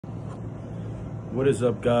What is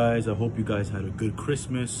up, guys? I hope you guys had a good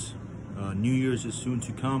Christmas. New Year's is soon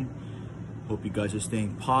to come. Hope you guys are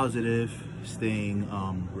staying positive, staying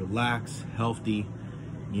relaxed, healthy,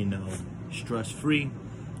 stress-free.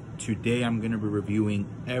 Today I'm gonna be reviewing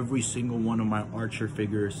every single one of my Archer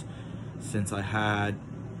figures since I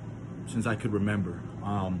could remember.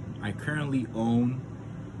 I currently own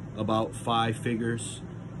about 5 figures.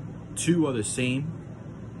 2 are the same.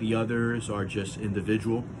 The others are just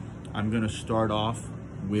individual. I'm gonna start off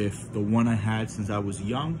with the one I had since I was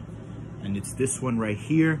young, and it's this one right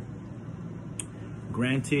here.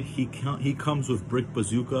 Granted, he comes with Brick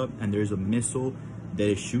Bazooka, and there's a missile that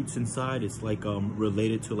it shoots inside. It's like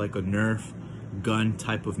related to like a Nerf gun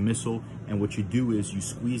type of missile, and what you do is you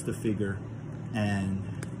squeeze the figure and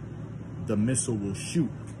the missile will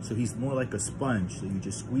shoot. So he's more like a sponge. So you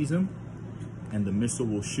just squeeze him and the missile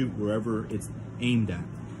will shoot wherever it's aimed at.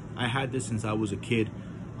 I had this since I was a kid.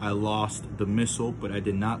 I lost the missile, but I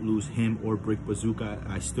did not lose him or Brick Bazooka.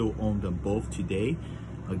 I still own them both today.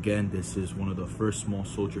 Again, this is one of the first small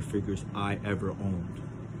soldier figures I ever owned.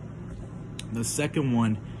 The second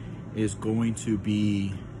one is going to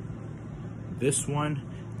be this one.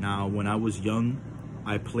 Now, when I was young,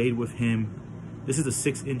 I played with him. This is a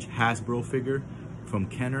 6-inch Hasbro figure from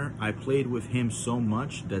Kenner. I played with him so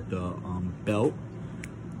much that the belt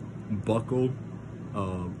buckle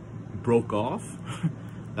broke off.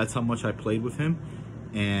 That's how much I played with him,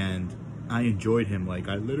 and I enjoyed him. Like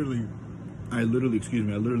I literally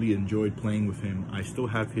enjoyed playing with him. I still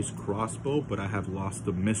have his crossbow, but I have lost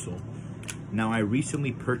the missile. Now I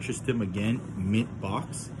recently purchased him again, mint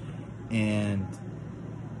box, and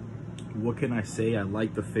what can I say? I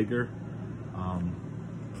like the figure.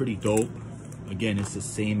 Pretty dope. Again, it's the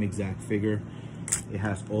same exact figure. It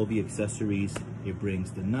has all the accessories. It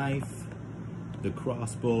brings the knife, the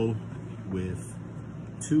crossbow with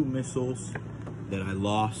 2 missiles that I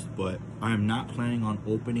lost, but I'm not planning on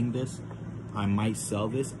opening this. I might sell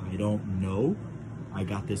this, I don't know. I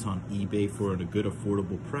got this on eBay for a good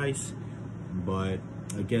affordable price, but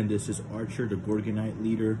again, this is Archer, the Gorgonite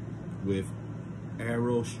leader with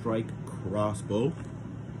Arrow Strike crossbow.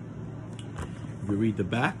 If you read the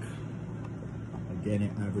back, again,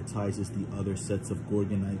 it advertises the other sets of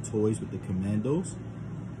Gorgonite toys with the commandos.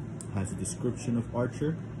 Has a description of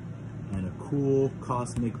Archer and a cool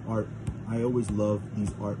cosmic art. I always love these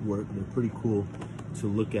artwork. They're pretty cool to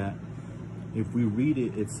look at. If we read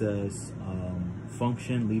it, it says,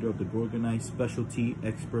 function, leader of the Gorgonite, specialty,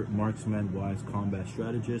 expert marksman, wise combat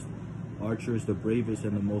strategist. Archer is the bravest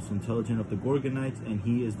and the most intelligent of the Gorgonites, and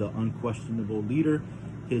he is the unquestionable leader.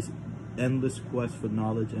 His endless quest for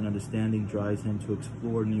knowledge and understanding drives him to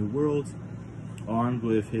explore new worlds. Armed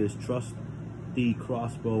with his trusty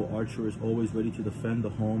crossbow, Archer is always ready to defend the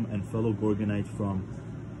home and fellow Gorgonites from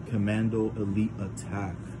commando elite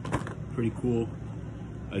attack. Pretty cool.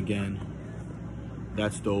 Again,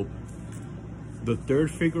 that's dope. The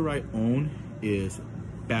third figure I own is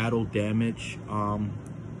Battle Damage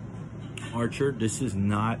Archer. This is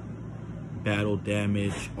not Battle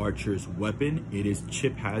Damage Archer's weapon. It is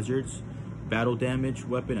Chip Hazard's Battle Damage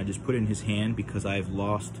weapon. I just put it in his hand because I've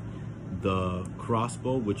lost the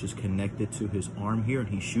crossbow, which is connected to his arm here, and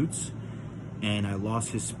he shoots. And I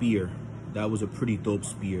lost his spear. That was a pretty dope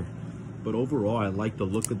spear. But overall, I like the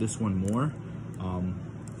look of this one more.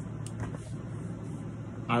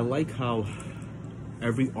 I like how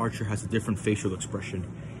every Archer has a different facial expression.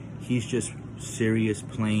 He's just serious,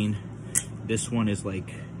 plain. This one is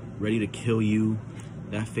like ready to kill you.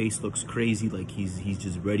 That face looks crazy, like he's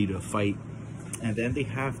just ready to fight. And then they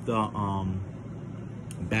have the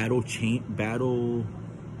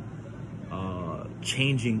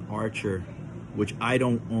changing Archer, which I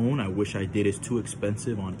don't own. I wish I did. It's too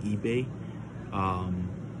expensive on eBay.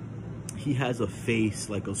 He has a face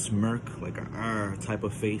like a smirk, like a type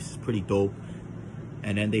of face. Pretty dope.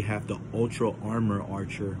 And then they have the Ultra Armor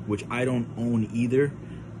Archer, which I don't own either.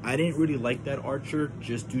 I didn't really like that Archer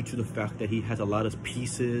just due to the fact that he has a lot of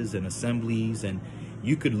pieces and assemblies, and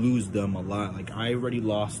you could lose them a lot. Like I already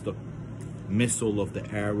lost the missile of the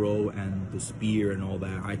arrow and the spear and all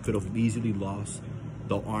that. I could have easily lost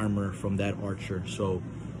the armor from that Archer. So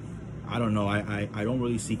I don't know. I don't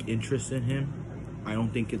really seek interest in him. I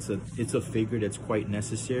don't think it's a figure that's quite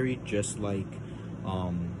necessary. Just like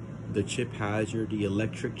the Chip Hazard, the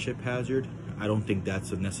electric Chip Hazard. I don't think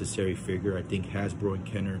that's a necessary figure. I think Hasbro and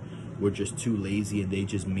Kenner were just too lazy and they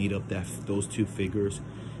just made up those 2 figures.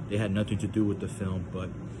 They had nothing to do with the film. But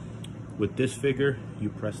with this figure, you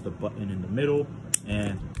press the button in the middle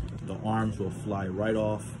and the arms will fly right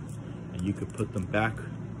off, and you could put them back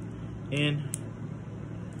in,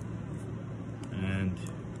 and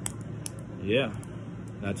yeah,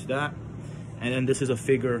 that's that. And then this is a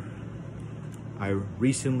figure I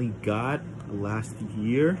recently got last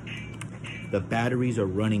year. The batteries are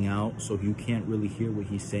running out, so you can't really hear what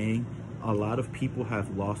he's saying. A lot of people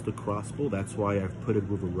have lost the crossbow. That's why I've put it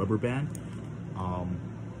with a rubber band.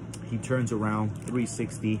 He turns around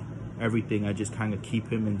 360, everything. I just kind of keep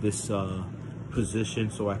him in this position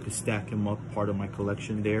so I could stack him up, part of my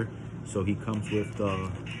collection there. So he comes with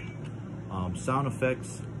sound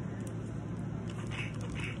effects,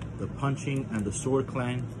 the punching and the sword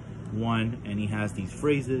clang one, and he has these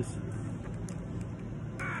phrases.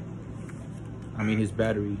 I mean, his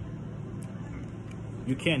battery,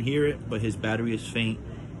 you can't hear it, but his battery is faint.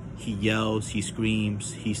 He yells, he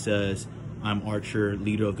screams, he says, "I'm Archer,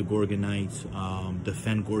 leader of the Gorgonites,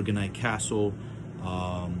 defend Gorgonite Castle."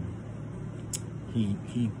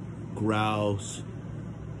 He growls.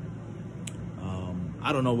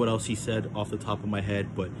 I don't know what else he said off the top of my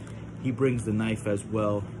head, but he brings the knife as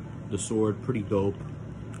well, the sword, pretty dope.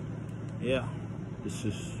 Yeah, this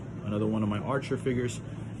is another one of my Archer figures.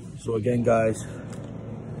 So again, guys,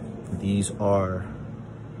 these are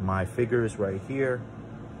my figures right here.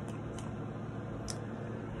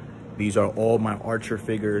 These are all my Archer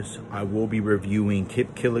figures. I will be reviewing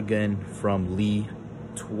Kip Killigan from Lee,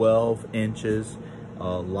 12 inches,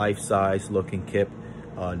 life-size looking Kip,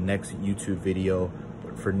 next YouTube video.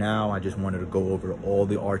 But for now, I just wanted to go over all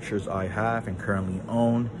the Archers I have and currently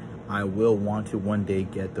own. I will want to one day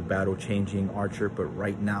get the battle changing Archer, but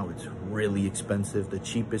right now it's really expensive. The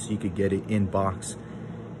cheapest you could get it in box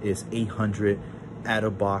is 800. Out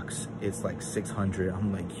of box, it's like 600.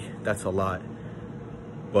 I'm like, that's a lot.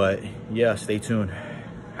 But yeah, stay tuned.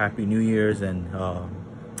 Happy New Year's, and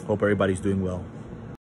hope everybody's doing well.